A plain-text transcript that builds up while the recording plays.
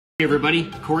Hey everybody,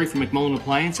 Corey from McMullans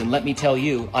Appliance, and let me tell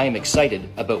you, I am excited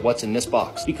about what's in this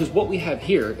box. Because what we have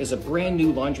here is a brand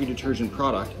new laundry detergent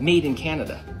product made in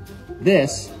Canada.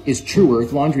 This is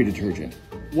TruEarth laundry detergent.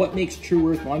 What makes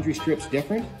TruEarth laundry strips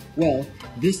different? Well,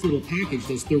 this little package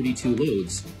does 32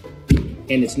 loads,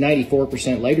 and it's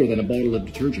 94% lighter than a bottle of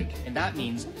detergent. And that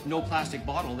means no plastic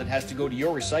bottle that has to go to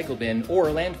your recycle bin or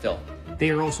a landfill. They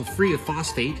are also free of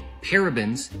phosphate,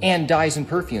 parabens, and dyes and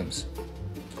perfumes.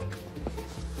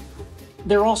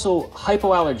 They're also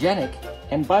hypoallergenic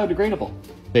and biodegradable.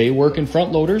 They work in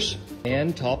front loaders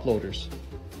and top loaders.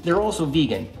 They're also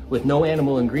vegan, with no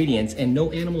animal ingredients and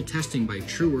no animal testing by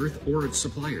TruEarth or its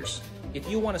suppliers. If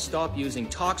you want to stop using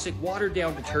toxic,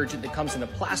 watered-down detergent that comes in a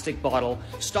plastic bottle,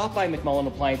 stop by McMullans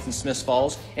Appliance in Smiths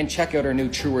Falls and check out our new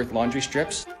TruEarth laundry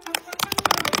strips.